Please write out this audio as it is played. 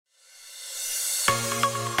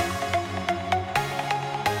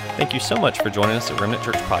Thank you so much for joining us at Remnant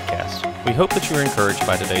Church Podcast. We hope that you are encouraged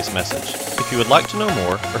by today's message. If you would like to know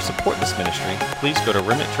more or support this ministry, please go to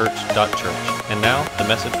remnantchurch.church. And now, the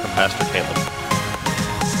message from Pastor Caleb.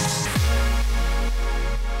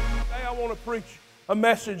 Today I want to preach a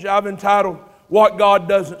message I've entitled, What God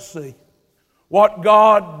Doesn't See. What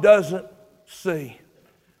God Doesn't See.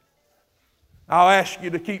 I'll ask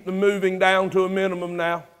you to keep the moving down to a minimum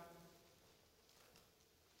now.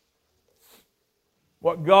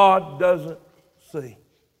 What God doesn't see.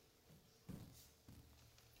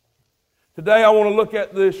 Today I want to look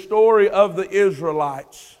at the story of the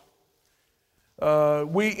Israelites.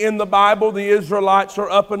 In the Bible, the Israelites are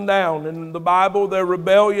up and down. In the Bible, they're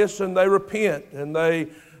rebellious and they repent. And they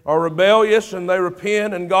are rebellious and they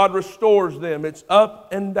repent and God restores them. It's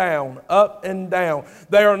up and down, up and down.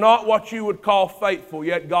 They are not what you would call faithful,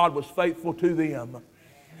 yet God was faithful to them.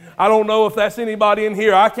 I don't know if that's anybody in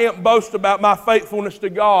here. I can't boast about my faithfulness to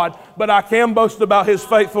God, but I can boast about His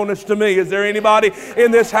faithfulness to me. Is there anybody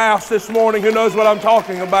in this house this morning who knows what I'm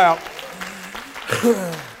talking about?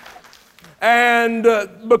 And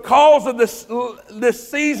because of this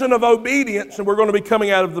season of obedience, and we're going to be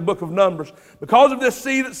coming out of the book of Numbers, because of this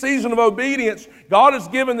season of obedience, God has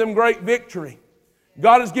given them great victory.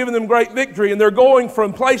 God has given them great victory, and they're going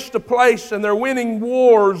from place to place, and they're winning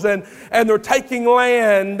wars, and they're taking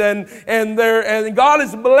land, and God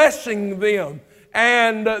is blessing them.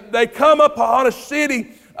 And they come upon a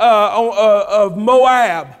city of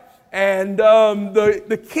Moab, and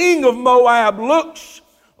the king of Moab looks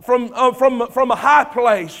from a high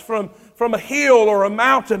place, from a hill or a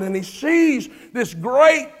mountain, and he sees this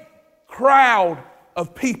great crowd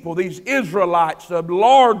of people, these Israelites, a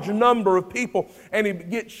large number of people, and he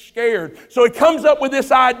gets scared. So he comes up with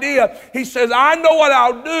this idea. He says, I know what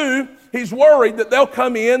I'll do. He's worried that they'll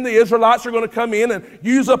come in, the Israelites are going to come in and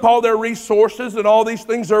use up all their resources and all these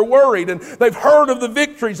things. They're worried, and they've heard of the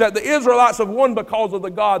victories that the Israelites have won because of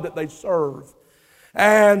the God that they serve.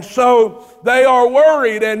 And so they are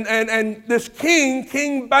worried, and this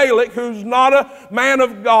King Balak, who's not a man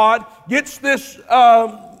of God, gets this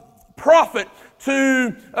prophet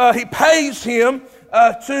he pays him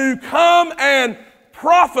to come and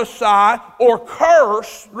prophesy or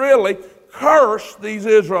curse these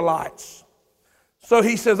Israelites. So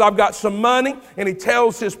he says, I've got some money, and he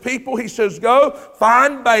tells his people, he says, go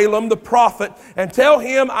find Balaam the prophet and tell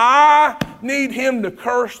him I need him to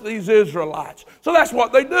curse these Israelites. So that's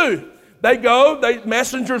what they do.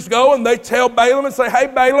 Messengers go and they tell Balaam and say, hey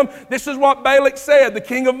Balaam, this is what Balak said, the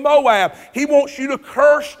king of Moab. He wants you to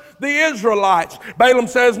curse the Israelites. Balaam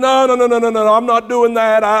says, no, I'm not doing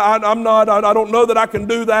that. I don't know that I can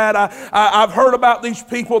do that. I've heard about these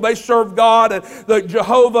people. They serve God and the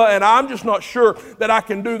Jehovah, and I'm just not sure that I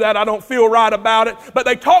can do that. I don't feel right about it. But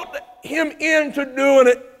they talked him into doing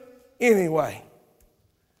it anyway.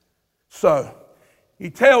 So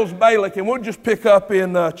he tells Balak, and we'll just pick up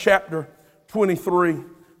in chapter 23,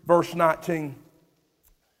 verse 19.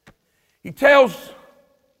 He tells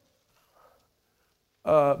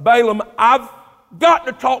Balaam, I've got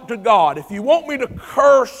to talk to God. If you want me to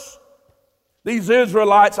curse these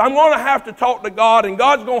Israelites, I'm going to have to talk to God, and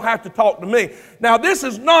God's going to have to talk to me. Now, this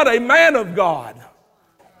is not a man of God.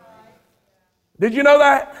 Did you know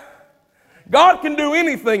that? God can do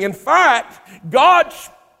anything. In fact, God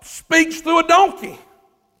speaks through a donkey.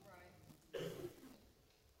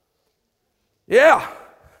 Yeah.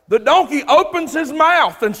 The donkey opens his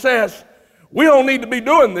mouth and says, we don't need to be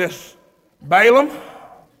doing this, Balaam.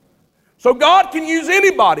 So God can use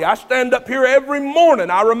anybody. I stand up here every morning.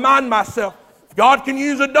 I remind myself, if God can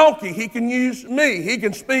use a donkey, He can use me. He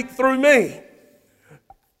can speak through me.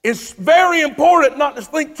 It's very important not to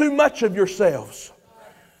think too much of yourselves,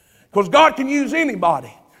 because God can use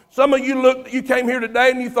anybody. Some of you came here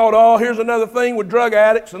today and you thought, oh, here's another thing with drug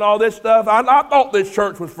addicts and all this stuff. I thought this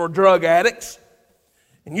church was for drug addicts.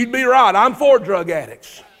 And you'd be right. I'm for drug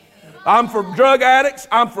addicts. I'm for drug addicts.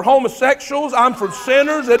 I'm for homosexuals. I'm for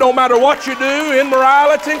sinners. It don't matter what you do,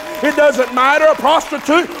 immorality. It doesn't matter, a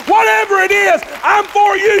prostitute. Whatever it is, I'm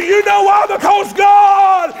for you. You know why? Because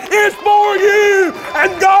God is for you.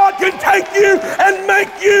 And God can take you and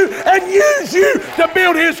make you and use you to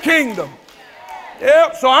build His kingdom.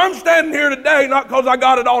 Yep, so I'm standing here today not because I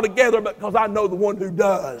got it all together, but because I know the one who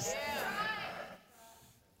does.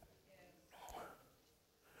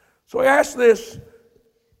 So he asked this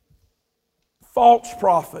false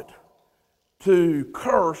prophet to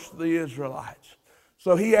curse the Israelites.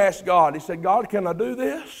 So he asked God, he said, God, can I do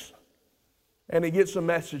this? And he gets a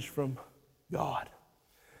message from God.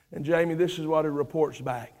 And Jamie, this is what he reports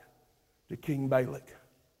back to King Balak.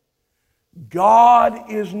 God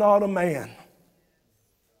is not a man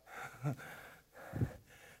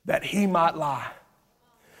that he might lie.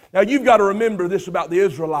 Now you've got to remember this about the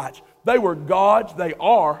Israelites. They are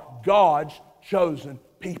God's chosen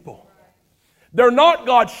people. They're not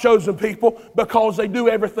God's chosen people because they do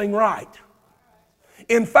everything right.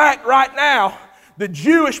 In fact, right now, the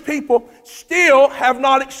Jewish people still have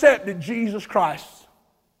not accepted Jesus Christ.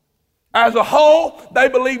 As a whole, they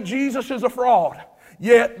believe Jesus is a fraud,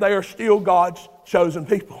 yet they are still God's chosen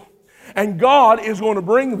people. And God is going to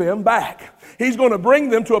bring them back. He's going to bring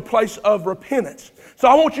them to a place of repentance. So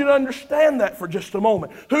I want you to understand that for just a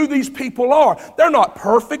moment. Who these people are. They're not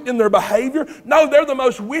perfect in their behavior. No, they're the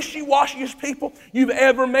most wishy-washiest people you've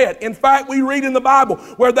ever met. In fact, we read in the Bible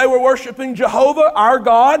where they were worshiping Jehovah, our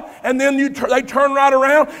God, and then they turn right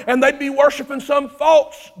around and they'd be worshiping some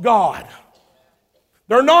false god.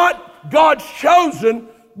 They're not God's chosen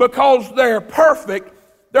because they're perfect.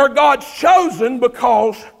 They're God's chosen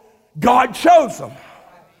because God chose them.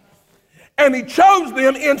 And He chose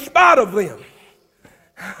them in spite of them.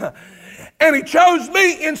 And He chose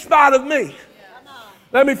me in spite of me.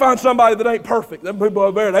 Let me find somebody that ain't perfect. Them people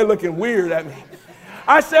over there, they looking weird at me.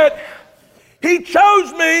 I said, He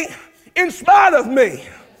chose me in spite of me.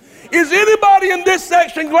 Is anybody in this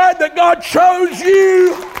section glad that God chose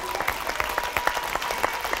you?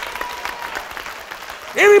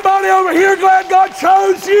 Anybody over here glad God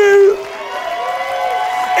chose you?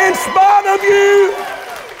 In spite of you?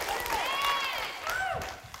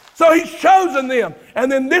 So He's chosen them.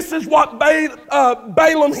 And then this is what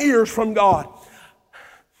Balaam hears from God.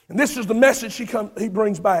 And this is the message he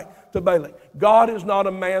brings back to Balak. God is not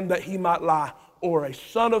a man that he might lie, or a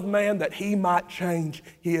son of man that he might change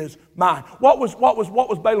his mind. What was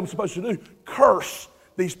Balaam supposed to do? Curse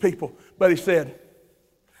these people. But he said,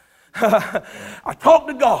 I talked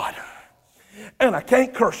to God, and I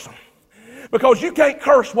can't curse them. Because you can't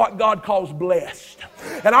curse what God calls blessed.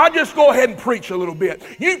 And I just go ahead and preach a little bit.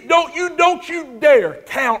 Don't you dare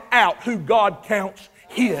count out who God counts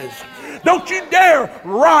His. Don't you dare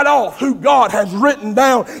write off who God has written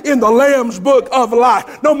down in the Lamb's book of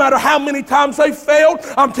life. No matter how many times they failed,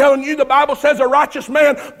 I'm telling you, the Bible says a righteous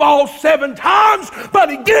man falls 7 times, but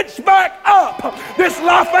he gets back up. This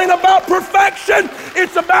life ain't about perfection.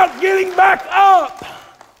 It's about getting back up.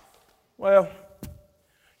 Well,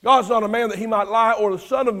 God's not a man that he might lie, or the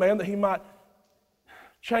son of man that he might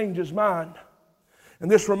change his mind.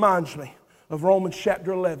 And this reminds me of Romans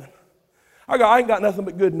chapter 11. I ain't got nothing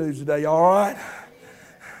but good news today, all right?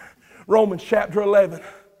 Romans chapter 11.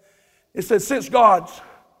 It says, since God's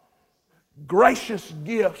gracious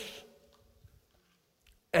gifts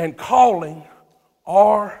and calling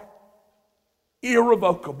are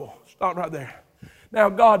irrevocable. Stop right there. Now,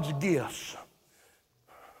 God's gifts,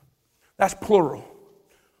 that's plural.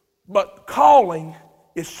 But calling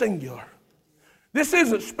is singular. This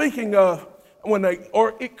isn't speaking of when they,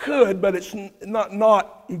 or it could, but it's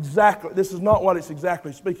not exactly. This is not what it's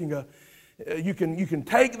exactly speaking of. You can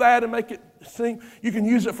take that and make it sing. You can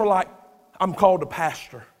use it for like, I'm called to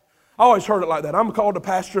pastor. I always heard it like that. I'm called to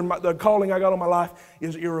pastor, and the calling I got on my life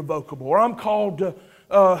is irrevocable. Or I'm called to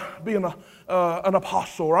be an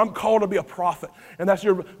apostle, or I'm called to be a prophet, and that's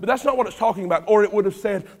irrevocable. But that's not what it's talking about. Or it would have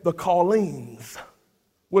said the callings.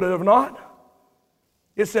 Would it have not?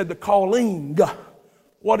 It said the calling.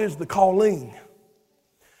 What is the calling?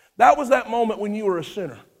 That was that moment when you were a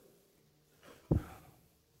sinner.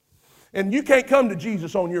 And you can't come to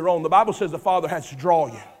Jesus on your own. The Bible says the Father has to draw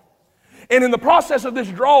you. And in the process of this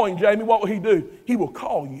drawing, Jamie, what will He do? He will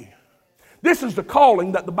call you. This is the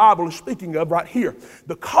calling that the Bible is speaking of right here.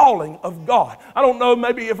 The calling of God. I don't know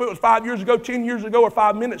maybe if it was 5 years ago, 10 years ago, or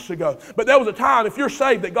 5 minutes ago. But there was a time, if you're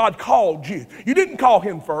saved, that God called you. You didn't call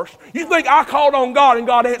Him first. You think I called on God and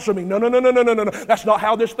God answered me. No. That's not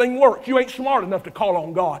how this thing works. You ain't smart enough to call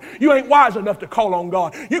on God. You ain't wise enough to call on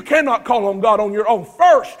God. You cannot call on God on your own.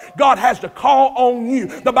 First, God has to call on you.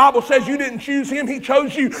 The Bible says you didn't choose Him. He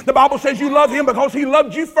chose you. The Bible says you love Him because He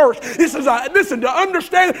loved you first. Listen, to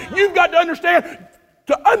understand, you've got to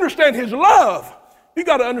understand His love, you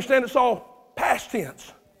got to understand it's all past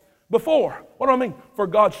tense. Before, what do I mean? For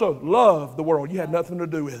God so loved the world. You had nothing to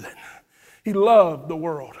do with it. He loved the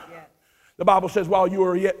world. Yeah. The Bible says while you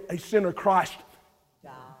were yet a sinner, Christ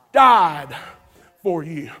died for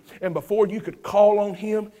you. And before you could call on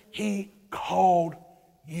Him, He called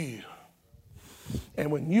you. And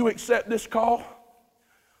when you accept this call,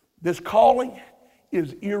 this calling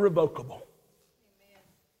is irrevocable.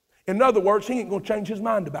 In other words, He ain't going to change His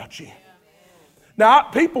mind about you. Now,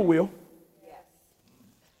 people will.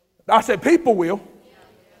 I said people will.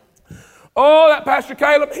 Oh, that Pastor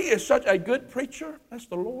Caleb, he is such a good preacher. That's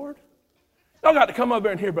the Lord. Y'all got to come over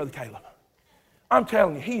there and hear Brother Caleb. I'm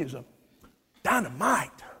telling you, he is a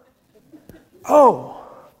dynamite. Oh,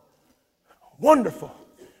 wonderful.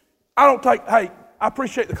 I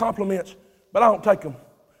appreciate the compliments, but I don't take them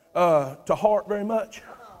to heart very much.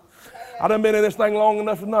 I done been in this thing long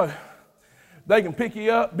enough to know they can pick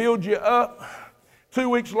you up, build you up. 2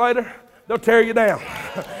 weeks later, they'll tear you down.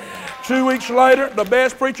 2 weeks later, the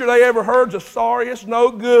best preacher they ever heard's the sorriest,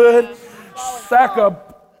 no good sack of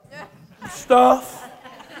stuff.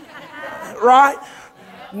 Right?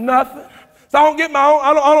 Nothing. So I don't get my own,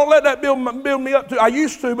 I don't let that build me up too. I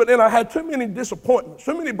used to, but then I had too many disappointments,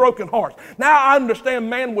 too many broken hearts. Now I understand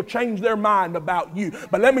man will change their mind about you.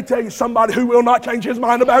 But let me tell you somebody who will not change his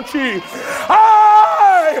mind about you.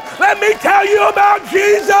 Hey, let me tell you about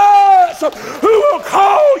Jesus, who will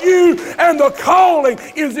call you, and the calling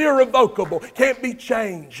is irrevocable. Can't be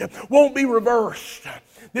changed. Won't be reversed.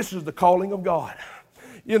 This is the calling of God.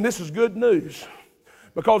 And this is good news.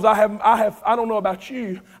 Because I don't know about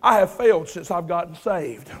you, I have failed since I've gotten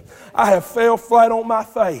saved. I have fell flat on my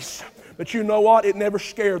face. But you know what? It never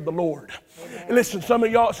scared the Lord. And listen, some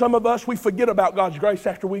of us, we forget about God's grace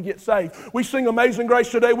after we get saved. We sing Amazing Grace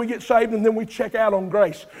today, we get saved, and then we check out on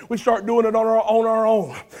grace. We start doing it on our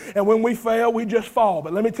own. And when we fail, we just fall.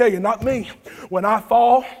 But let me tell you, not me. When I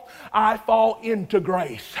fall into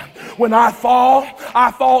grace. When I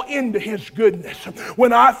fall into His goodness.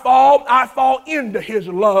 When I fall into His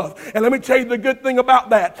love. And let me tell you the good thing about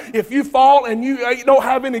that. If you fall and you don't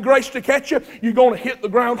have any grace to catch you, you're going to hit the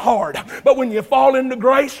ground hard. But when you fall into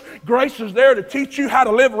grace, grace is there to teach you how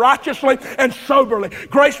to live righteously and soberly.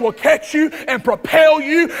 Grace will catch you and propel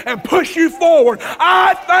you and push you forward.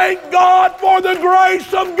 I thank God for the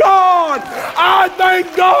grace of God. I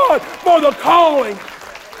thank God for the calling.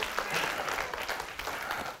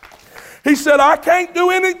 He said, I can't do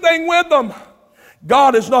anything with them.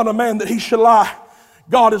 God is not a man that He should lie.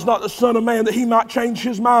 God is not the Son of Man that He might change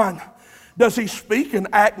His mind. Does He speak and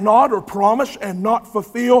act not, or promise and not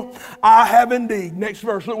fulfill? I have indeed. Next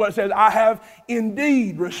verse, look what it says. I have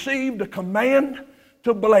indeed received a command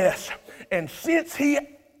to bless. And since He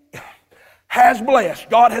has blessed,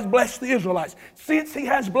 God has blessed the Israelites. Since He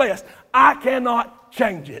has blessed, I cannot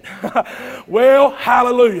change it. Well,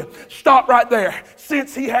 hallelujah. Stop right there.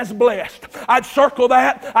 Since He has blessed. I'd circle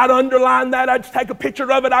that. I'd underline that. I'd take a picture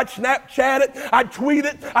of it. I'd Snapchat it. I'd tweet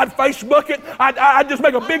it. I'd Facebook it. I'd just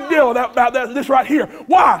make a big deal about this right here.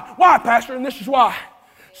 Why? Why, Pastor? And this is why.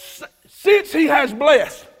 Since He has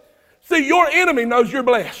blessed. See, your enemy knows you're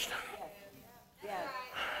blessed.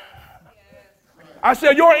 I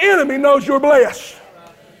said, your enemy knows you're blessed.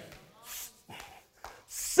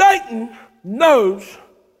 Satan knows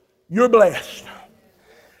you're blessed.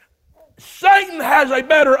 Satan has a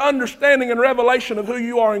better understanding and revelation of who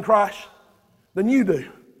you are in Christ than you do.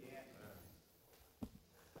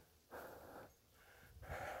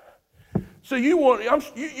 So you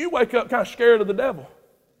wake up kind of scared of the devil.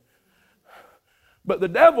 But the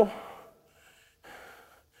devil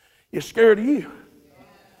is scared of you.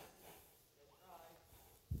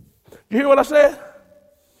 You hear what I said?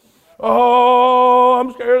 Oh,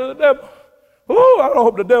 I'm scared of the devil. Oh, I don't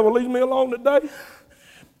hope the devil leaves me alone today.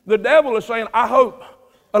 The devil is saying, I hope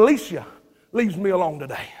Alicia leaves me alone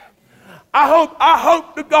today. I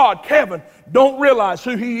hope to God, Kevin, don't realize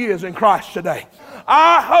who he is in Christ today.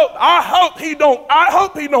 I hope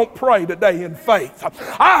he don't pray today in faith.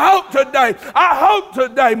 I hope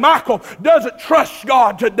today Michael doesn't trust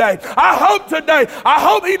God today. I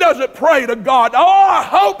hope he doesn't pray to God. Oh, I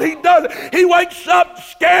hope he doesn't. He wakes up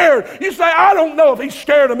scared. You say, I don't know if he's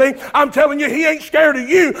scared of me. I'm telling you, he ain't scared of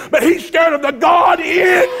you, but he's scared of the God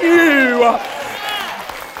in you.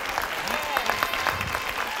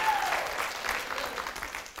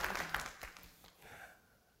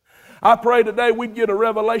 I pray today we'd get a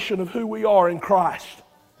revelation of who we are in Christ.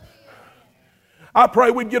 I pray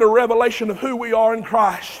we'd get a revelation of who we are in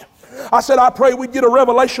Christ. I said, I pray we'd get a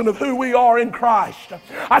revelation of who we are in Christ.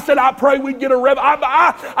 I said, I pray we'd get a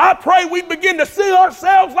I pray we'd begin to see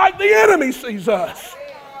ourselves like the enemy sees us.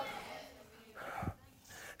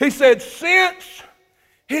 He said, since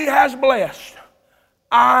he has blessed,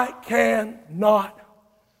 I cannot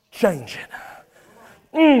change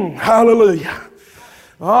it. Hallelujah.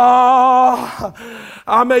 Oh,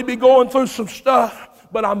 I may be going through some stuff,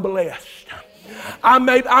 but I'm blessed. I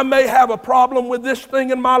may have a problem with this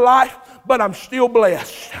thing in my life, but I'm still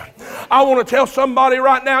blessed. I want to tell somebody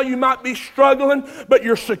right now, you might be struggling, but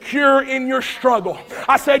you're secure in your struggle.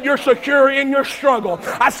 I said you're secure in your struggle.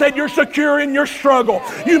 I said you're secure in your struggle.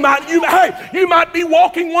 You might be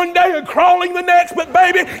walking one day and crawling the next, but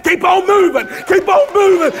baby, keep on moving, keep on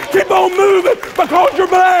moving, keep on moving, because you're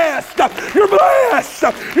blessed. You're blessed.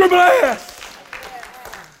 You're blessed.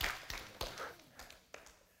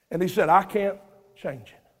 And he said, I can't change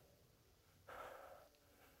it.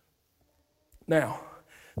 Now,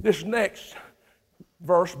 this next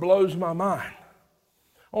verse blows my mind.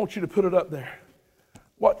 I want you to put it up there.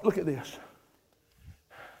 Look at this.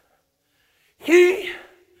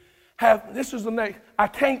 This is the next, I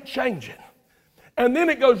can't change it. And then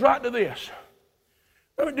it goes right to this.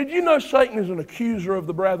 Did you know Satan is an accuser of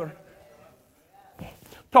the brethren?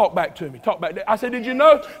 Talk back to me. Talk back. I said, did you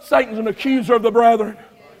know Satan's an accuser of the brethren?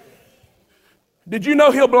 Did you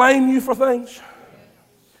know he'll blame you for things?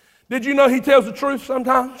 Did you know he tells the truth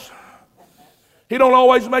sometimes? He don't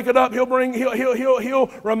always make it up. He'll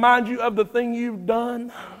remind you of the thing you've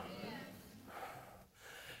done.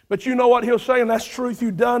 But you know what he'll say, and that's truth,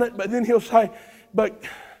 you've done it. But then he'll say, but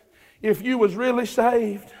if you was really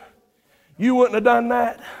saved, you wouldn't have done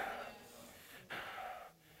that.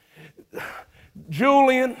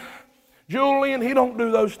 Julian, he don't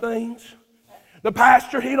do those things. The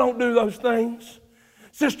pastor, he don't do those things.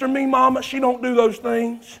 Sister Me Mama, she don't do those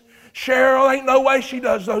things. Cheryl, ain't no way she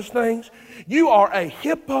does those things. You are a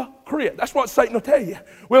hypocrite. That's what Satan will tell you.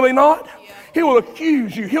 Will he not? Yeah. He will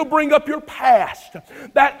accuse you. He'll bring up your past,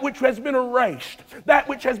 that which has been erased, that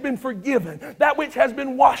which has been forgiven, that which has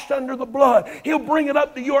been washed under the blood. He'll bring it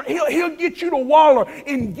up to he'll get you to wallow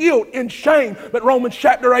in guilt, in shame. But Romans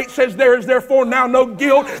chapter 8 says, there is therefore now no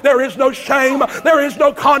guilt, there is no shame, there is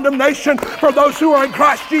no condemnation for those who are in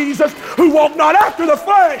Christ Jesus, who walk not after the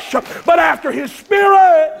flesh, but after his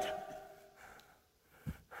Spirit.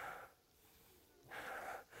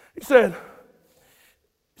 He said,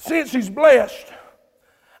 since he's blessed,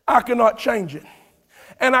 I cannot change it.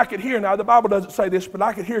 And I could hear, now the Bible doesn't say this, but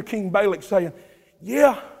I could hear King Balak saying,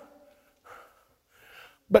 yeah,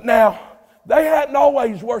 but now they hadn't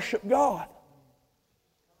always worshiped God.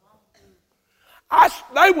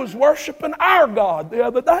 They was worshiping our God the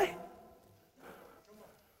other day.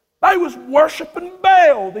 They was worshiping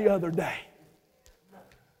Baal the other day.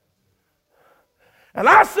 And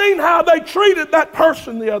I seen how they treated that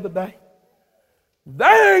person the other day.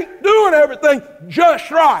 They ain't doing everything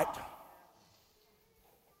just right.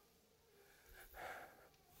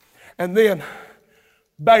 And then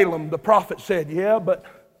Balaam, the prophet, said, yeah, but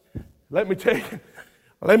let me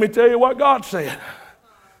tell you what God said.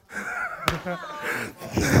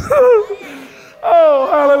 Oh,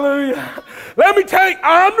 hallelujah.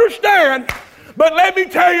 I understand, but let me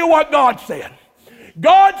tell you what God said.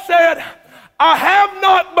 God said, I have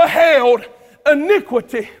not beheld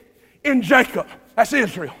iniquity in Jacob. That's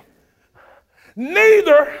Israel.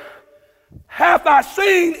 Neither hath I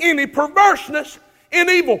seen any perverseness in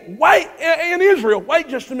evil. In Israel. Wait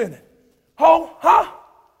just a minute. I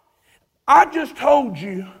just told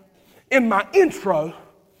you in my intro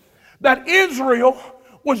that Israel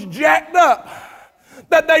was jacked up.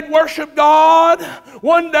 That they'd worship God.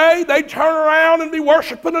 One day they'd turn around and be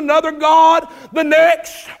worshiping another God. The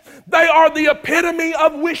next, they are the epitome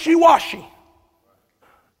of wishy-washy.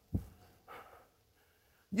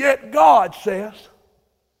 Yet God says,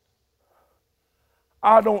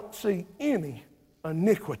 I don't see any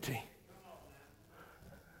iniquity.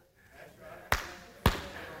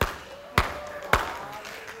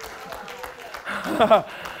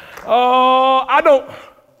 I don't.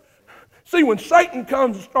 See, when Satan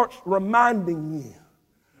comes and starts reminding you,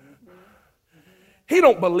 he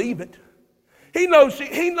don't believe it. He knows the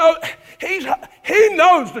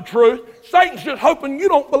truth. Satan's just hoping you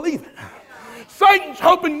don't believe it. Satan's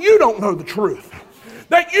hoping you don't know the truth.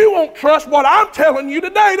 That you won't trust what I'm telling you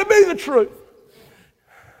today to be the truth.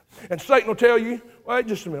 And Satan will tell you, wait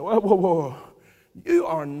just a minute, whoa. You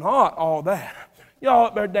are not all that. Y'all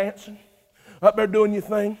up there dancing, up there doing your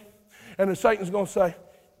thing. And then Satan's going to say,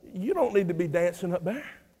 you don't need to be dancing up there.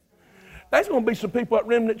 There's going to be some people at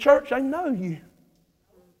Remnant Church, they know you.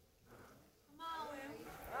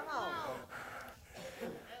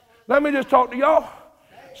 Let me just talk to y'all.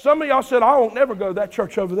 Some of y'all said, I won't never go to that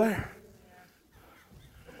church over there.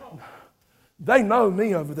 They know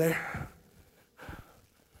me over there.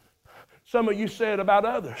 Some of you said about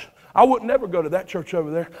others, I would never go to that church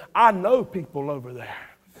over there. I know people over there.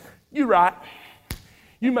 You're right.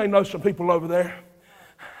 You may know some people over there.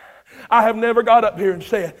 I have never got up here and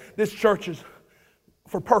said, this church is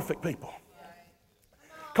for perfect people.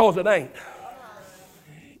 Because it ain't.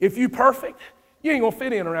 If you perfect, you ain't going to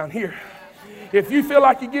fit in around here. If you feel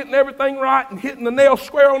like you're getting everything right and hitting the nail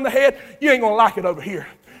square on the head, you ain't going to like it over here.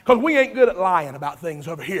 Because we ain't good at lying about things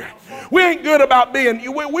over here. We ain't good about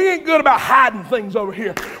we ain't good about hiding things over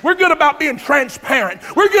here. We're good about being transparent.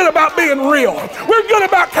 We're good about being real. We're good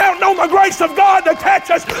about counting on the grace of God to catch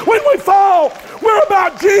us when we fall. We're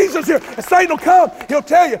about Jesus here. And Satan will come. He'll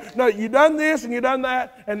tell you, no, you done this and you done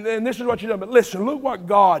that, and this is what you done. But listen, look what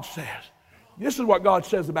God says. This is what God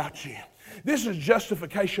says about you. This is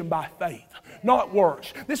justification by faith, not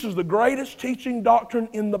works. This is the greatest teaching doctrine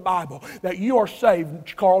in the Bible, that you are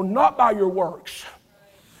saved, Carl, not by your works.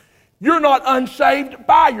 You're not unsaved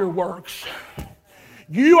by your works.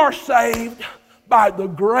 You are saved by the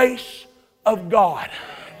grace of God.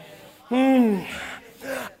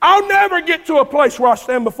 I'll never get to a place where I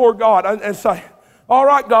stand before God and say, all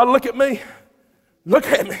right, God, look at me. Look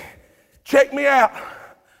at me. Check me out.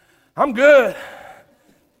 I'm good.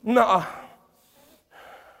 No.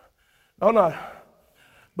 Oh, no.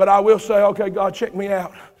 But I will say, okay, God, check me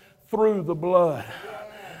out through the blood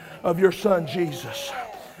of your Son, Jesus.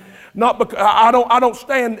 Not because I don't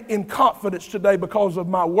stand in confidence today because of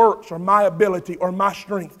my works or my ability or my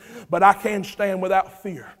strength, but I can stand without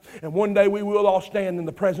fear. And one day we will all stand in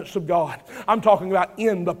the presence of God. I'm talking about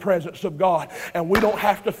in the presence of God. And we don't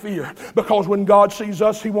have to fear, because when God sees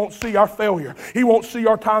us, He won't see our failure. He won't see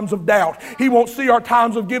our times of doubt. He won't see our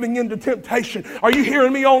times of giving in to temptation. Are you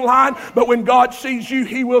hearing me online? But when God sees you,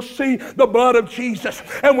 He will see the blood of Jesus.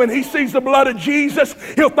 And when He sees the blood of Jesus,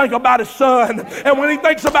 He'll think about His Son. And when He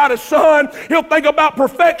thinks about His Son, He'll think about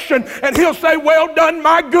perfection. And He'll say, well done,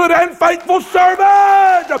 my good and faithful servant.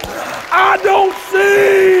 I don't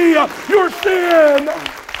see your sin.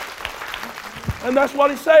 And that's what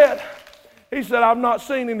He said. He said, I've not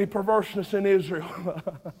seen any perverseness in Israel.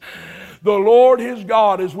 The Lord his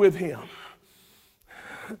God is with him.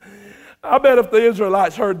 I bet if the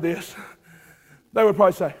Israelites heard this, they would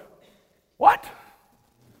probably say, what?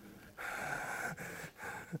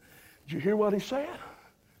 Did you hear what he said?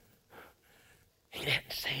 He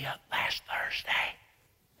didn't see it last Thursday.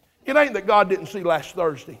 It ain't that God didn't see last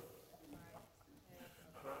Thursday.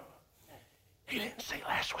 He didn't see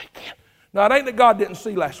last weekend. No, it ain't that God didn't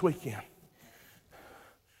see last weekend.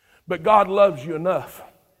 But God loves you enough.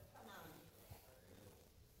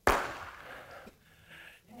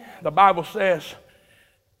 The Bible says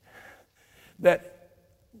that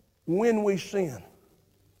when we sin,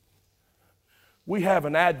 we have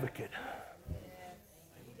an advocate.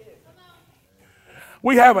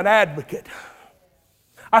 We have an advocate.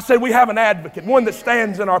 I said we have an advocate, one that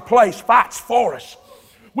stands in our place, fights for us.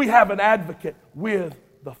 We have an advocate with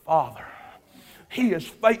the Father. He is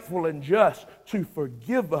faithful and just to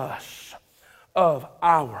forgive us of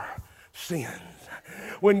our sins.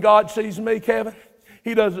 When God sees me, Kevin,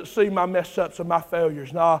 He doesn't see my mess ups and my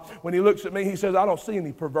failures. No, when He looks at me, He says, I don't see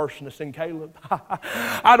any perverseness in Caleb.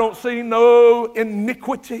 I don't see no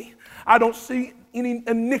iniquity. I don't see any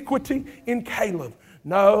iniquity in Caleb.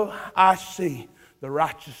 No, I see the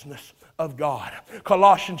righteousness of God.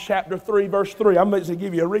 Colossians chapter 3, verse 3. I'm going to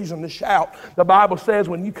give you a reason to shout. The Bible says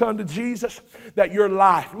when you come to Jesus, that your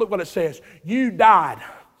life, look what it says, you died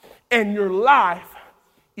and your life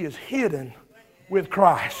is hidden with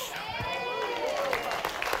Christ.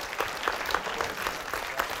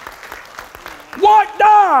 What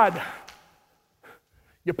died?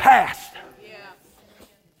 Your past.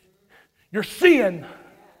 Your sin.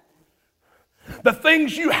 The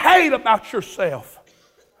things you hate about yourself.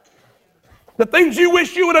 The things you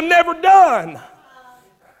wish you would have never done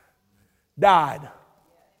died.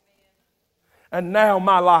 And now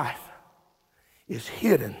my life is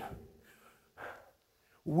hidden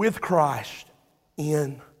with Christ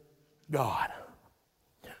in God.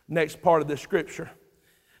 Next part of this scripture.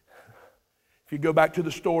 If you go back to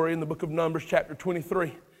the story in the book of Numbers, chapter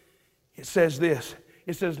 23, it says this.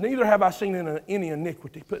 It says, neither have I seen any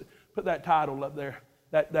iniquity. Put that title up there.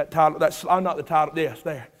 That title, that's not the title, yes,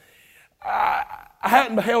 there. I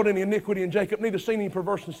hadn't beheld any iniquity in Jacob, neither seen any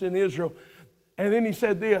perverseness in Israel. And then he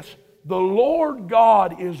said this, the Lord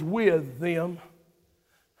God is with them,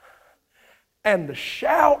 and the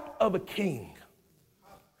shout of a king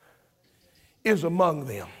is among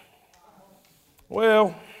them.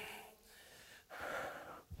 Well,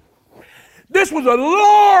 this was a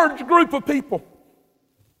large group of people.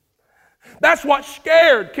 That's what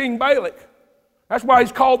scared King Balak. That's why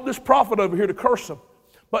he's called this prophet over here to curse them.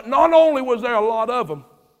 But not only was there a lot of them,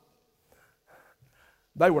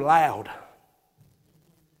 they were loud.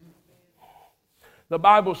 The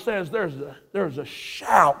Bible says there's a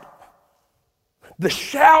shout. The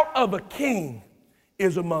shout of a king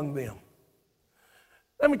is among them.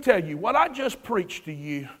 Let me tell you, what I just preached to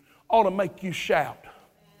you ought to make you shout.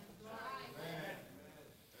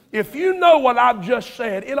 If you know what I've just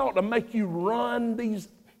said, it ought to make you run these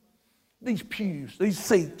pews, these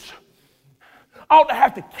seats. Ought to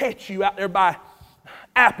have to catch you out there by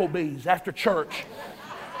Applebee's after church.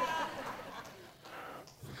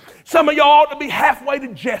 Some of y'all ought to be halfway to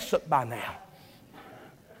Jessup by now.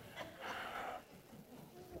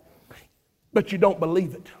 But you don't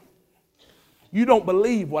believe it. You don't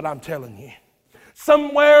believe what I'm telling you.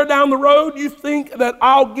 Somewhere down the road, you think that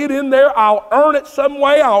I'll get in there, I'll earn it some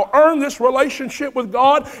way, I'll earn this relationship with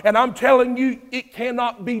God, and I'm telling you, it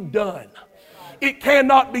cannot be done. It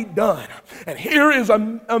cannot be done. And here is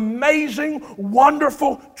an amazing,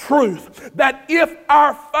 wonderful truth that if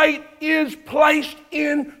our faith is placed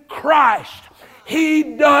in Christ,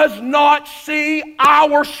 He does not see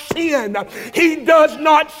our sin. He does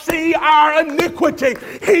not see our iniquity.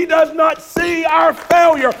 He does not see our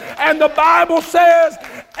failure. And the Bible says,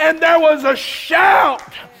 and there was a shout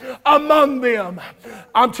among them.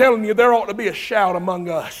 I'm telling you, there ought to be a shout among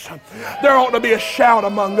us. There ought to be a shout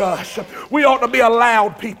among us. We ought to be a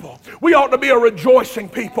loud people. We ought to be a rejoicing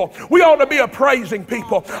people. We ought to be a praising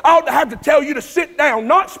people. I ought to have to tell you to sit down,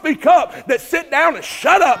 not speak up, that sit down and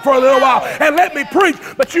shut up for a little while and let me preach.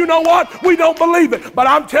 But you know what? We don't believe it. But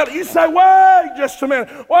I'm telling you, say, wait just a minute.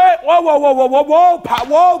 Wait,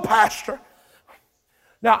 whoa, Pastor.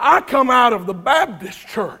 Now, I come out of the Baptist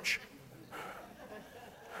church.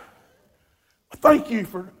 Thank you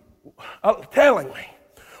for telling me.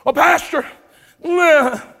 Well, Pastor,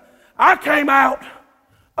 I came out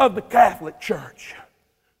of the Catholic Church.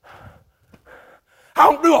 I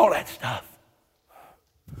don't do all that stuff.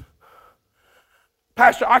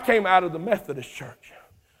 Pastor, I came out of the Methodist Church.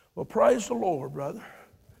 Well, praise the Lord, brother.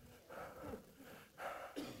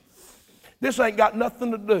 This ain't got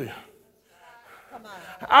nothing to do.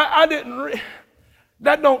 I didn't,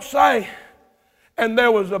 that don't say, and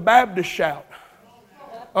there was a Baptist shout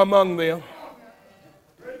among them.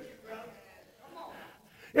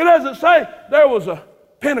 It doesn't say there was a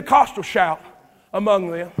Pentecostal shout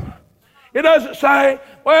among them. It doesn't say,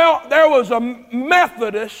 well, there was a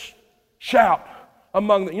Methodist shout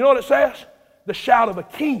among them. You know what it says? The shout of a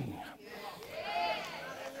king.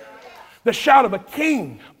 The shout of a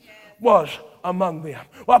king was among them.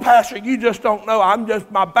 Well, Pastor, you just don't know. I'm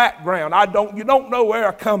just my background. You don't know where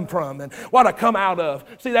I come from and what I come out of.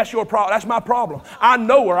 See, that's your problem. That's my problem. I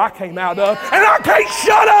know where I came out of, and I can't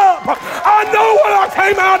shut up. I know where I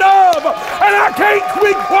came out of, and I can't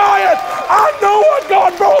be quiet. I know what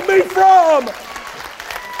God brought me from.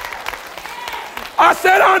 I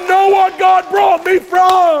said, I know what God brought me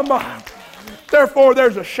from. Therefore,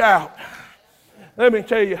 there's a shout. Let me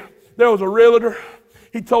tell you, there was a realtor.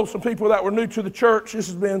 He told some people that were new to the church,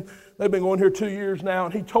 they've been going here 2 years now,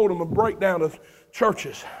 and he told them a breakdown of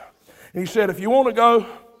churches. And he said, if you want to go,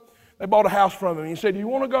 they bought a house from him. He said, you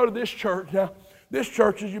want to go to this church? Now, this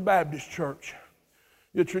church is your Baptist church,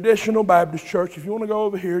 your traditional Baptist church. If you want to go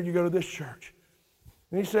over here, you go to this church.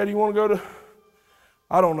 And he said, you want to go to,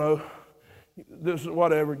 I don't know, this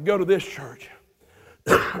whatever, go to this church.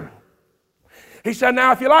 He said,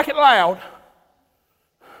 now, if you like it loud,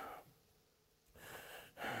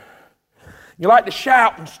 you like to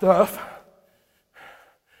shout and stuff,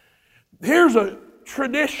 here's a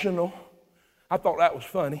traditional, I thought that was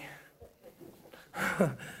funny.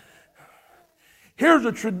 Here's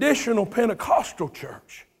a traditional Pentecostal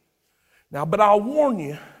church. Now, but I'll warn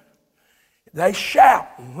you, they shout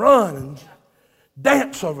and run and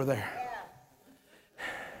dance over there.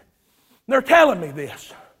 They're telling me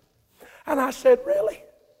this. And I said, really?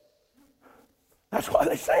 That's what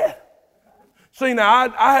they said. See,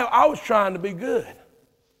 now, I was trying to be good.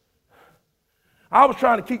 I was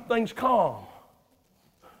trying to keep things calm.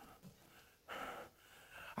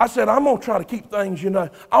 I said, I'm going to try to keep things,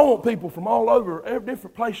 I want people from all over,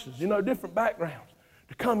 different places, different backgrounds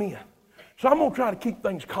to come in. So I'm going to try to keep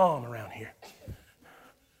things calm around here.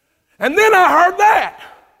 And then I heard that.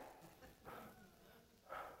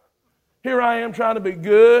 Here I am trying to be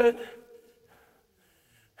good,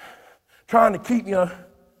 trying to keep,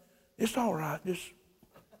 it's all right, just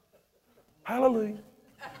hallelujah.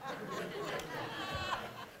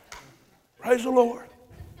 Praise the Lord.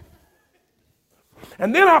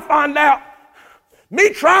 And then I find out, me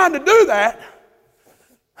trying to do that,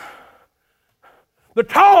 the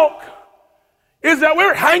talk is that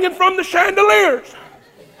we're hanging from the chandeliers.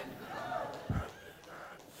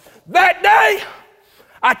 That day,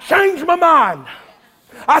 I changed my mind.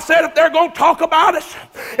 I said, if they're going to talk about us,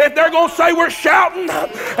 if they're going to say we're shouting,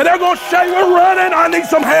 and they're going to say we're running, I need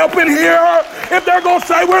some help in here. If they're going to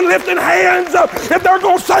say we're lifting hands, if they're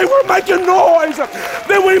going to say we're making noise,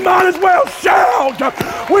 then we might as well shout.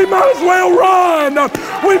 We might as well run.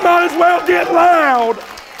 We might as well get loud.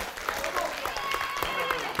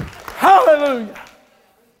 Hallelujah.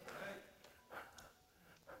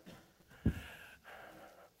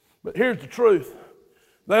 But here's the truth.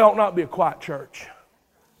 They ought not be a quiet church.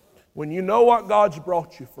 When you know what God's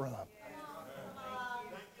brought you from.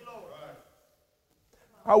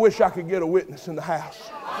 I wish I could get a witness in the house.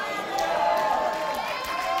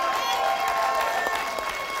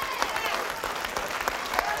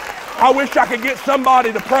 I wish I could get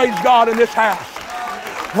somebody to praise God in this house.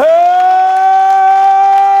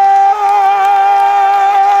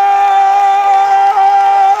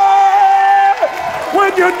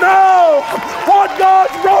 When you know what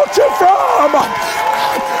God's brought you from,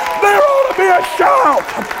 there ought to be a shout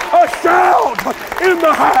in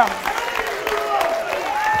the house.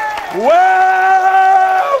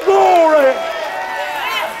 Well, glory.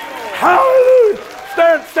 Hallelujah.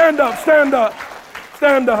 Stand up, stand up,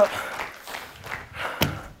 stand up.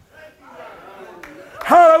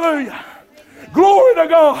 Hallelujah. Glory to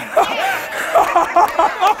God.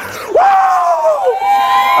 Whoa!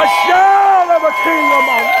 A shout of a king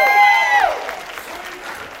among us.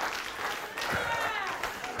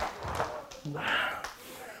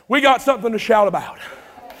 We got something to shout about.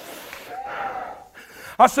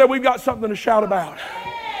 I said we've got something to shout about.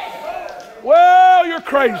 Well, you're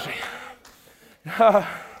crazy. Yeah,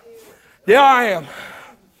 I am.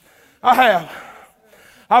 I have.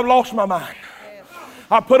 I've lost my mind.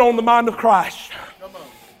 I put on the mind of Christ.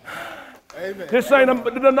 Amen. This ain't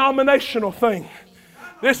a denominational thing.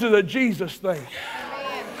 This is a Jesus thing.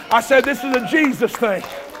 I said this is a Jesus thing.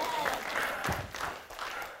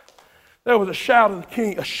 There was a shout of the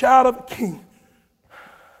king. A shout of the king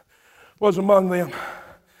was among them.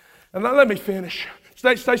 And now let me finish.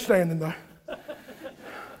 Stay standing there.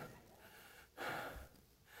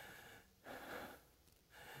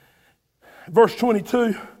 Verse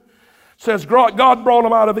 22 says, God brought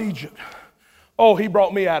them out of Egypt. Oh, he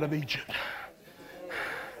brought me out of Egypt.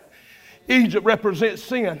 Egypt represents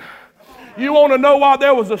sin. You want to know why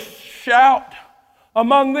there was a shout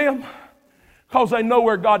among them? Because they know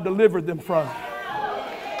where God delivered them from.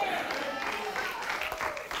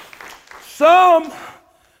 Some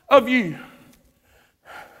of you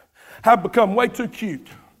have become way too cute.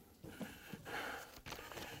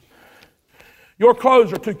 Your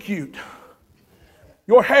clothes are too cute.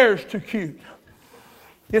 Your hair is too cute.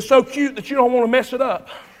 It's so cute that you don't want to mess it up.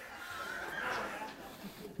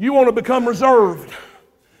 You want to become reserved.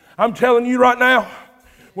 I'm telling you right now,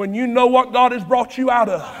 when you know what God has brought you out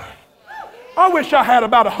of. I wish I had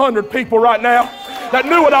about 100 people right now that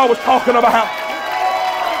knew what I was talking about.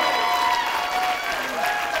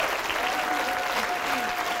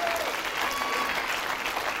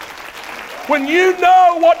 When you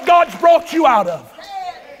know what God's brought you out of,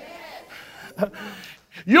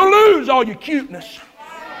 you'll lose all your cuteness.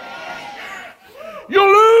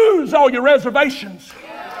 You'll lose all your reservations.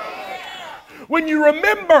 When you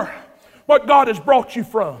remember what God has brought you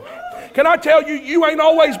from. Can I tell you, you ain't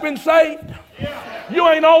always been saved. You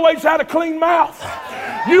ain't always had a clean mouth.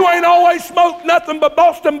 You ain't always smoked nothing but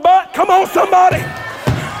Boston butt. Come on, somebody.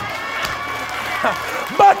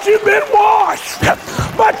 But you've been washed.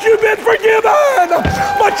 But you've been forgiven.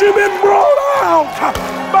 But you've been brought out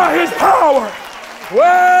by His power.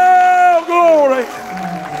 Well, glory.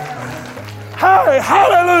 Hey,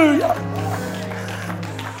 hallelujah.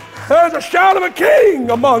 There's a shout of a king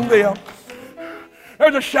among them.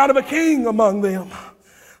 There's a shout of a king among them.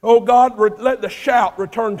 Oh God, let the shout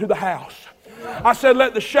return to the house. I said,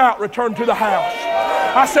 let the shout return to the house.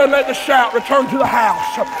 I said, let the shout return to the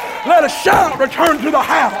house. Let a shout return to the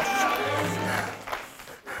house.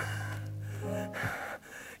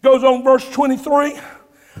 Goes on, verse 23.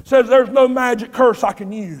 Says, there's no magic curse I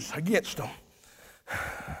can use against them.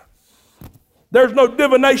 There's no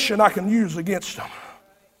divination I can use against them.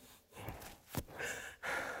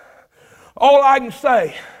 All I can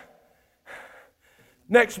say,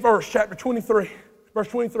 next verse, chapter 23, verse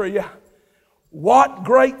 23, yeah. What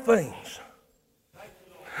great things.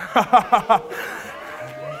 I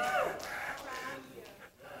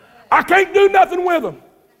can't do nothing with them.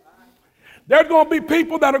 There's going to be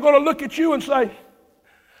people that are going to look at you and say,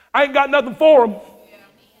 I ain't got nothing for them.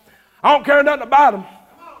 I don't care nothing about them.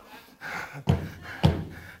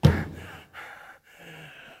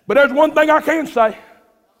 But there's one thing I can say.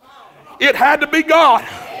 It had to be God.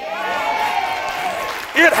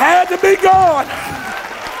 It had to be God.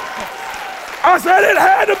 I said it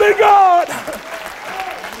had to be God.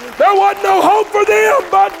 There wasn't no hope for them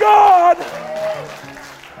but God.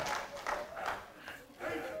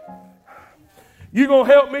 You gonna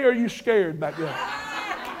help me or are you scared back there?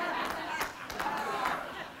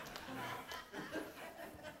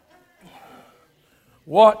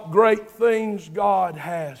 What great things God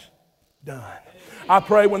has done. I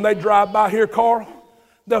pray when they drive by here, Carl,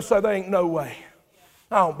 they'll say, there ain't no way.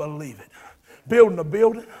 I don't believe it. Building a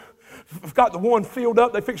building. Got the one filled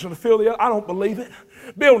up, they fixing to fill the other. I don't believe it.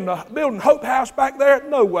 Building Hope House back there?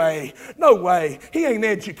 No way. No way. He ain't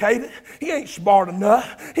educated. He ain't smart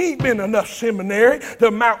enough. He ain't been enough seminary to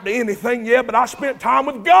amount to anything yet, but I spent time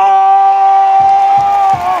with God.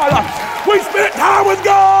 We spent time with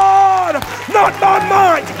God. Not by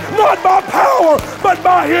might, not by power, but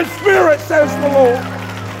by His Spirit, says the Lord.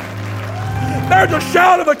 There's a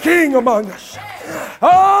shout of a king among us.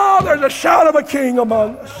 Oh, there's a shout of a king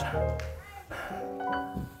among us.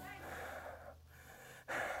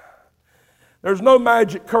 There's no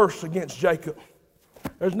magic curse against Jacob.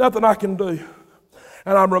 There's nothing I can do.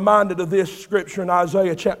 And I'm reminded of this scripture in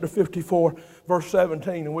Isaiah chapter 54, verse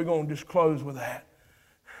 17, and we're going to just close with that.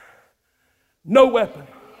 No weapon.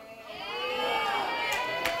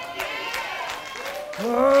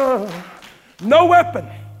 No weapon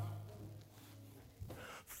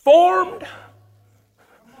formed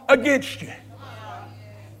against you.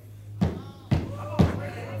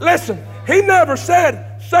 Listen, He never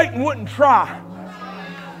said Satan wouldn't try.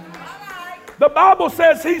 The Bible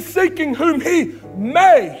says he's seeking whom he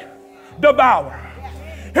may devour.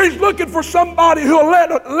 He's looking for somebody who'll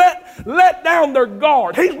let down their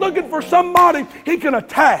guard. He's looking for somebody he can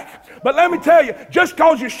attack. But let me tell you, just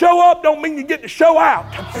because you show up don't mean you get to show out.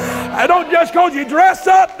 Don't just because you dress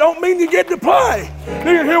up don't mean you get to play.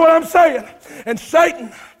 Do you hear what I'm saying? And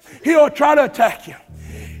Satan, he'll try to attack you.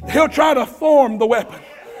 He'll try to form the weapon.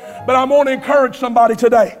 But I want to encourage somebody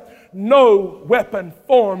today. No weapon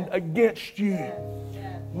formed against you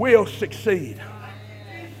will succeed.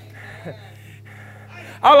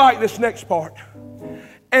 I like this next part.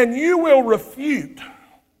 And you will refute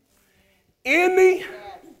any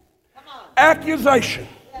accusation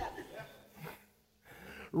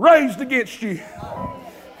raised against you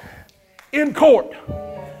in court.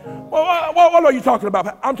 Well, what are you talking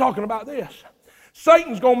about? I'm talking about this.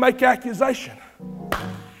 Satan's going to make accusation.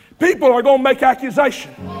 People are going to make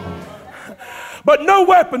accusation. But no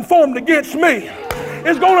weapon formed against me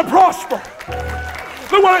is going to prosper.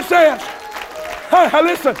 Look what it says. Hey,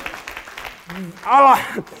 listen.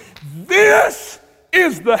 This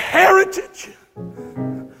is the heritage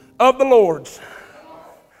of the Lord's.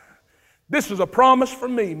 This is a promise for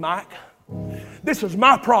me, Mike. This is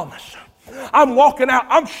my promise. I'm walking out.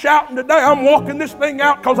 I'm shouting today. I'm walking this thing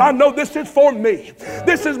out because I know this is for me.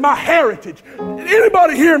 This is my heritage.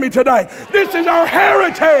 Anybody hear me today? This is our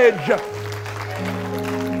heritage.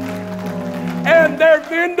 And their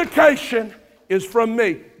vindication is from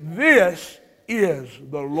me. This is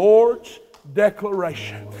the Lord's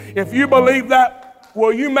declaration. If you believe that,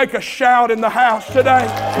 will you make a shout in the house today?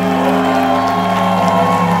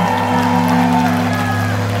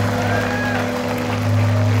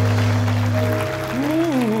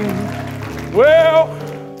 Well,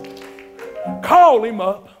 call him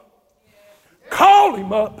up. Call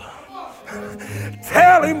him up.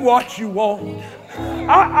 Tell him what you want.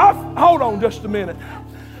 Hold on just a minute.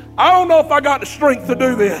 I don't know if I got the strength to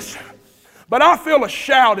do this, but I feel a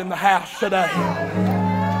shout in the house today.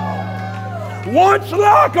 Once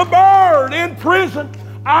like a bird in prison,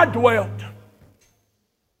 I dwelt.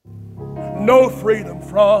 No freedom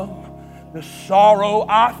from the sorrow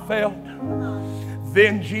I felt.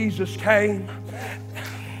 Then Jesus came.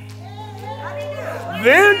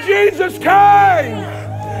 Then Jesus came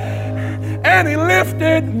and He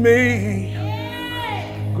lifted me.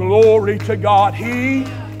 Glory to God, He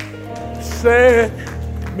set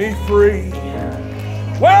me free.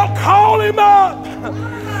 Well, call Him up.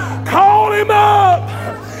 Call Him up.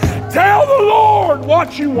 Tell the Lord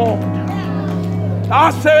what you want.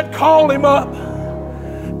 I said, call Him up.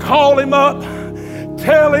 Call Him up.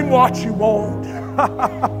 Tell Him what you want.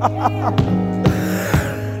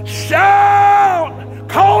 Shout.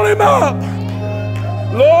 Call Him up.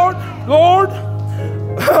 Lord, Lord.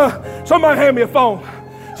 Somebody hand me a phone.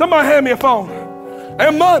 Somebody hand me a phone.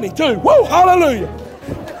 And money too. Woo, hallelujah.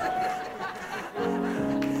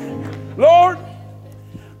 Lord,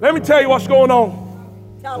 let me tell you what's going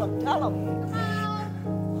on. Tell him.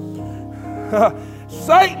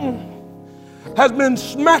 Satan has been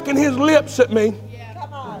smacking his lips at me.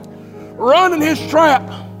 Come on. Running his trap.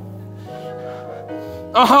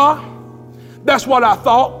 That's what I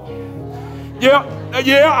thought.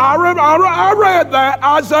 I read that.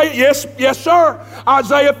 Isaiah, yes, sir.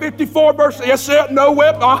 Isaiah 54, verse, yes, sir. No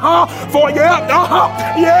weapon, I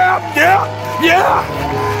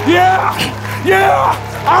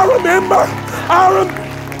remember.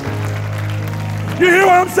 You hear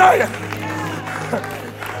what I'm saying?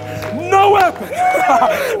 No weapon,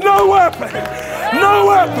 no weapon, no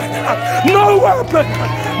weapon, no weapon,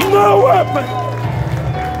 no weapon.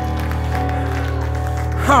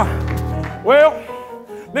 Well,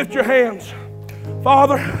 lift your hands.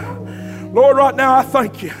 Father, Lord, right now I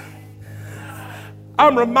thank you.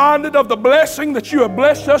 I'm reminded of the blessing that you have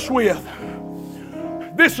blessed us with.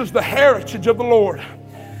 This is the heritage of the Lord.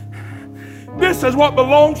 This is what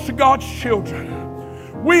belongs to God's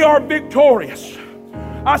children. We are victorious.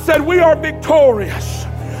 I said we are victorious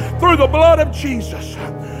through the blood of Jesus.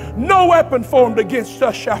 No weapon formed against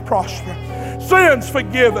us shall prosper. Sins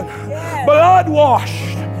forgiven, blood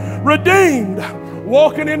washed, redeemed,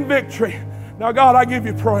 walking in victory. Now, God, I give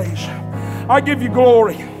you praise. I give you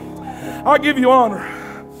glory. I give you honor.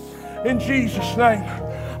 In Jesus' name.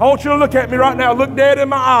 I want you to look at me right now. Look dead in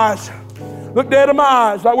my eyes. Look dead in my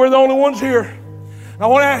eyes like we're the only ones here. I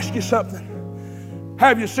want to ask you something.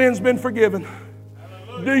 Have your sins been forgiven?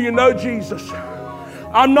 Do you know Jesus?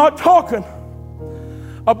 I'm not talking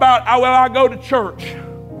about, I go to church.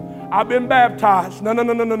 I've been baptized. No.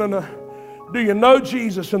 Do you know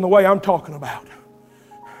Jesus in the way I'm talking about?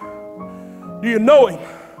 Do you know Him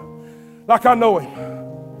like I know Him?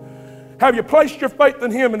 Have you placed your faith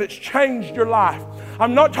in Him and it's changed your life?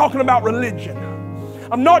 I'm not talking about religion.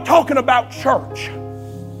 I'm not talking about church.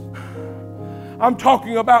 I'm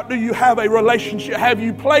talking about, do you have a relationship? Have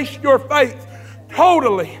you placed your faith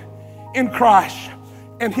totally in Christ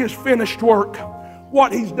and His finished work?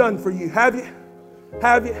 What He's done for you. Have you?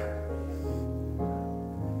 Have you?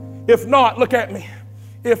 If not, look at me.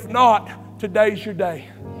 If not, today's your day.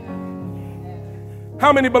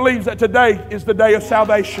 How many believes that today is the day of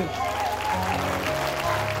salvation?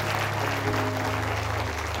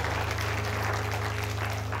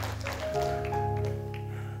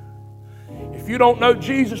 If you don't know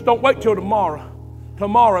Jesus, don't wait till tomorrow.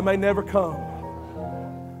 Tomorrow may never come.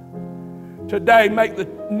 Today, make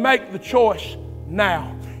the choice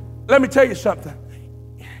now. Let me tell you something.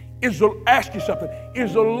 Ask you something.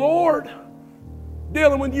 Is the Lord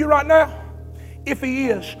dealing with you right now? If He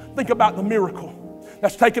is, think about the miracle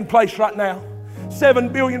that's taking place right now. 7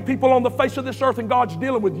 billion people on the face of this earth, and God's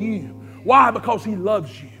dealing with you. Why? Because He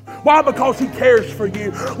loves you. Why? Because He cares for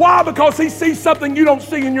you. Why? Because He sees something you don't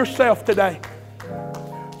see in yourself today.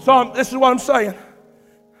 So this is what I'm saying.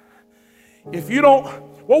 If you don't,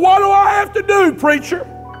 well, what do I have to do, preacher?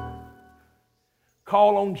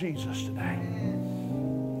 Call on Jesus today.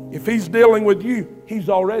 If He's dealing with you, He's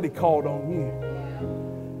already called on you.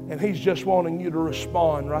 And He's just wanting you to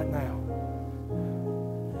respond right now.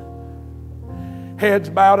 Heads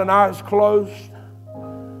bowed and eyes closed.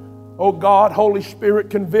 Oh God, Holy Spirit,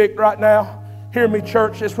 convict right now. Hear me,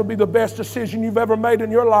 church. This would be the best decision you've ever made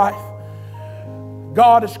in your life.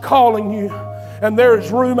 God is calling you, and there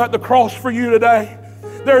is room at the cross for you today.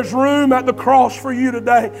 There's room at the cross for you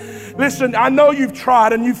today. Listen, I know you've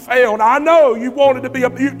tried and you failed. I know you wanted to be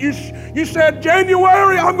you said,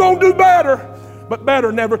 January, I'm going to do better. But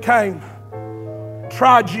better never came.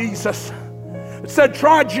 Try Jesus. It said,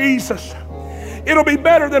 try Jesus. It'll be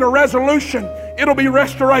better than a resolution. It'll be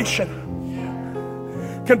restoration.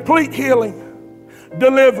 Complete healing.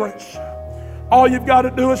 Deliverance. All you've got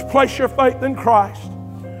to do is place your faith in Christ.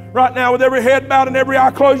 Right now, with every head bowed and every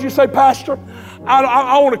eye closed, you say, Pastor,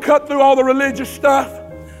 I want to cut through all the religious stuff.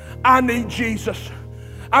 I need Jesus.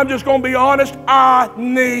 I'm just going to be honest. I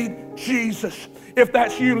need Jesus. If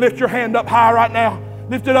that's you, lift your hand up high right now.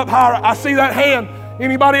 Lift it up high. I see that hand.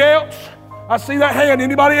 Anybody else? I see that hand.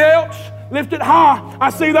 Anybody else? Lift it high. I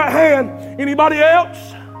see that hand. Anybody else?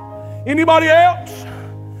 Anybody else?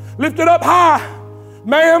 Lift it up high.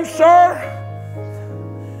 Ma'am, sir.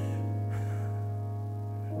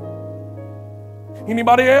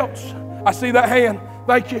 Anybody else? I see that hand.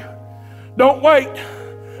 Thank you. Don't wait.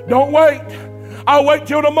 Don't wait. I'll wait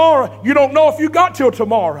till tomorrow. You don't know if you got till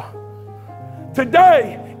tomorrow.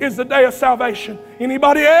 Today is the day of salvation.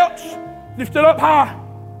 Anybody else? Lift it up high.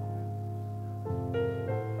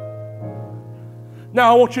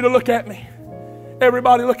 Now I want you to look at me.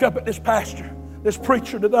 Everybody look up at this pastor, this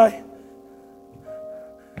preacher today.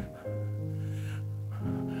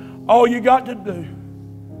 All you got to do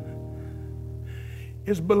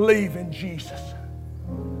is believe in Jesus.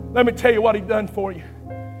 Let me tell you what He done for you.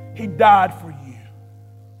 He died for you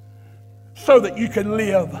so that you could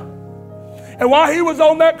live. And while He was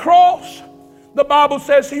on that cross, The Bible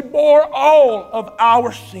says He bore all of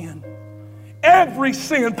our sin. Every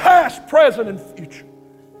sin, past, present, and future.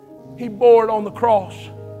 He bore it on the cross.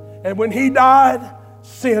 And when He died,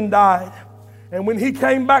 sin died. And when He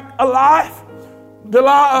came back alive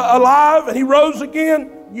and He rose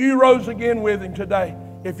again, you rose again with Him today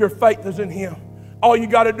if your faith is in Him. All you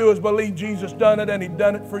got to do is believe Jesus done it, and He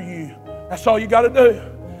done it for you. That's all you got to do.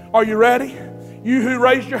 Are you ready? You who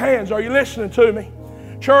raised your hands, are you listening to me?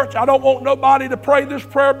 Church, I don't want nobody to pray this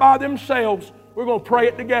prayer by themselves. We're going to pray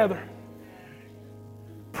it together.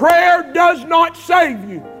 Prayer does not save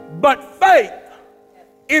you, but faith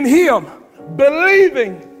in Him,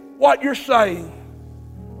 believing what you're saying.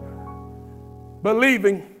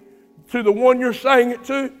 Believing to the one you're saying it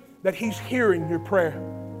to that He's hearing your prayer.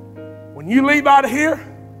 When you leave out of here,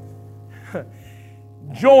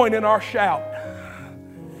 join in our shout.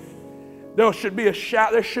 There should be a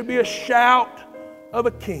shout. There should be a shout of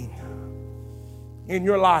a king in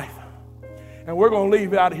your life. And we're going to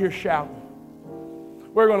leave out of here shouting.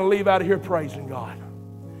 We're going to leave out of here praising God.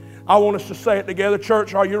 I want us to say it together.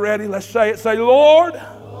 Church, are you ready? Let's say it. Say, Lord,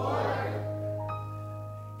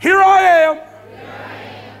 here I am.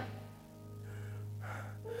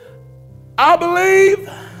 I believe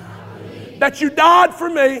that You died for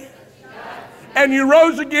me and You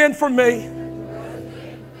rose again for me.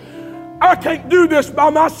 I can't do this by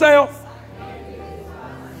myself.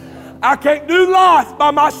 I can't do life by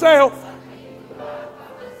myself.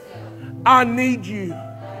 I need You.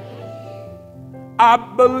 I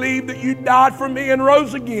believe that You died for me and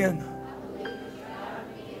rose again.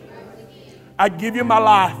 I give You my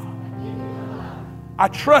life. I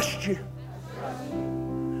trust You.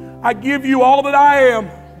 I give You all that I am.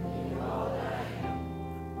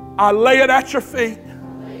 I lay it at Your feet.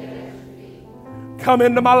 Come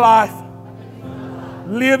into my life.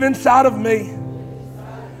 Live inside of me.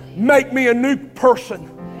 Make me a new person.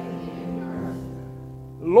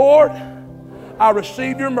 Lord, I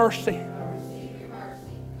receive Your mercy.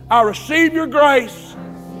 I receive Your grace.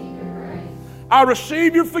 I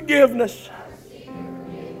receive Your forgiveness.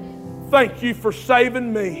 Thank You for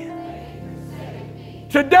saving me.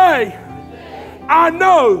 Today, I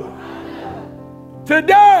know.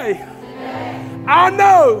 Today, I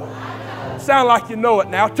know. Sound like you know it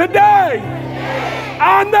now. Today,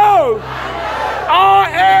 I know I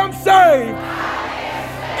am saved.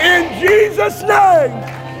 In Jesus' name,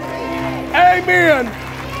 amen.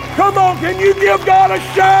 Come on, can you give God a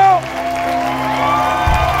shout?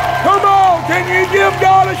 Come on, can you give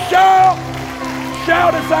God a shout?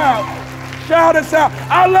 Shout us out. Shout us out.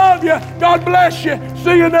 I love you. God bless you.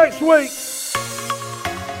 See you next week.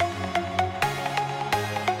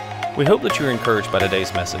 We hope that you were encouraged by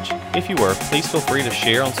today's message. If you were, please feel free to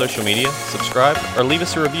share on social media, subscribe, or leave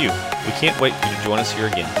us a review. We can't wait for you to join us here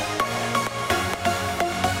again.